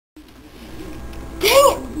Dang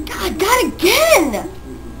it! God, got it again!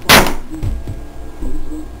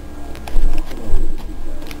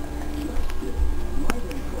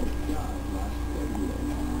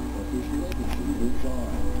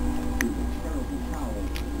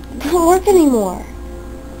 It doesn't work anymore.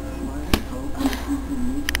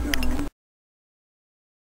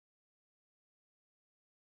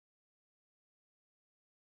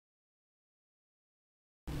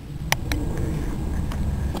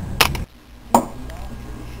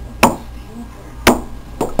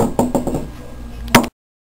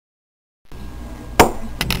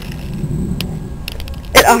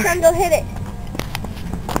 Time to hit it.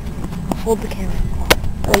 Hold the camera.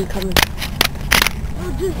 I'm coming.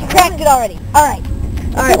 You cracked it already. Alright.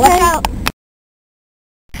 Alright, watch out.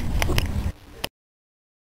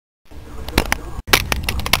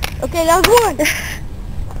 Okay, that was one.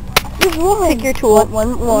 Just one. Take your tool.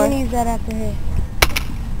 One more. I'm gonna use that after here.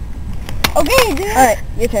 Okay, dude. Alright,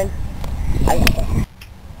 your turn.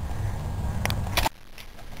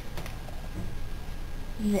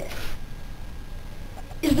 This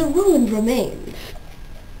is the ruined remains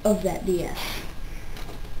of that DS.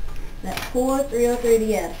 That poor 303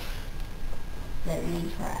 DS that we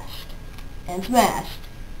crashed, and smashed,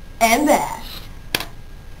 and bashed,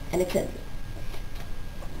 and etc.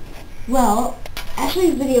 Well,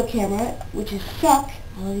 Ashley's video camera, which is suck,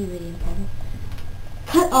 I love you video camera,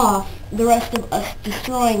 cut off the rest of us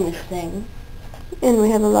destroying this thing. And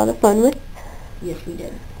we had a lot of fun with. Yes, we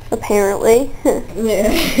did. Apparently.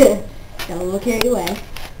 Got a little carried away.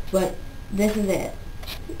 But this is it.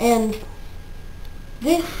 And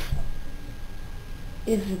this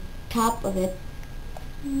is the top of it.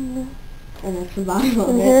 And that's the bottom of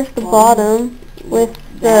it. And here's the bottom with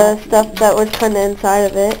the stuff that was kind of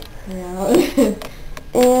inside of it. Yeah.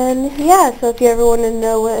 And yeah, so if you ever wanted to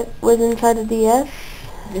know what was inside the DS,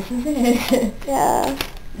 this is it. Yeah.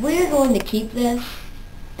 We're going to keep this,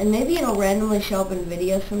 and maybe it'll randomly show up in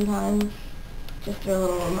videos sometimes, just for a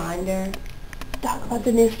little reminder. Talk about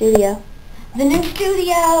the new studio. The new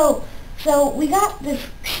studio! So we got this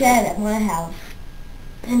shed at my house,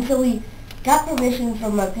 and so we got permission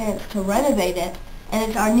from my parents to renovate it, and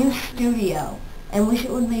it's our new studio. And we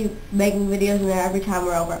should be making videos in there every time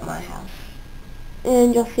we're over at my house.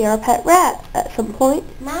 And you'll see our pet rat at some point.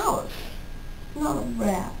 Mouse. Not a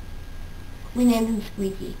rat. We named him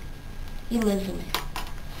Squeaky. He lives in it.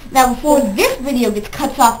 Now before this video gets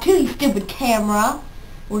cut off too, you stupid camera,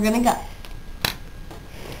 we're gonna go.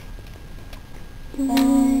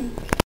 Bye.